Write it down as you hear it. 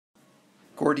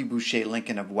Boucher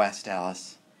Lincoln of West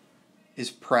Allis is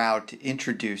proud to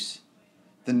introduce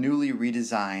the newly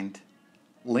redesigned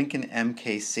Lincoln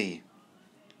MKC,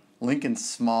 Lincoln's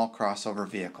small crossover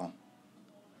vehicle.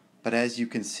 But as you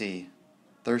can see,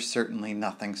 there's certainly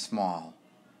nothing small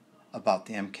about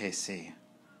the MKC.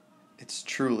 It's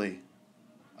truly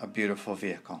a beautiful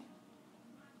vehicle.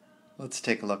 Let's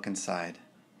take a look inside.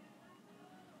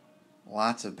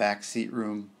 Lots of back seat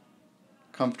room,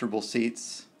 comfortable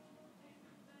seats,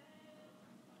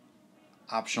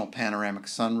 optional panoramic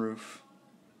sunroof.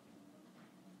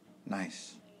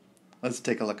 Nice. Let's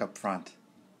take a look up front.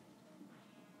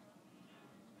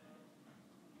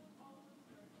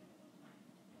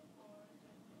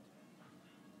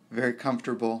 Very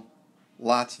comfortable,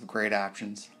 lots of great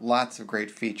options, lots of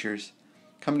great features.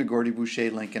 Come to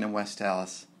Boucher Lincoln in West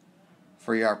Allis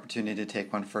for your opportunity to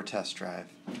take one for a test drive.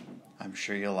 I'm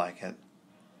sure you'll like it.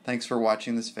 Thanks for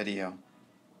watching this video.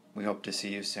 We hope to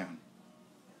see you soon.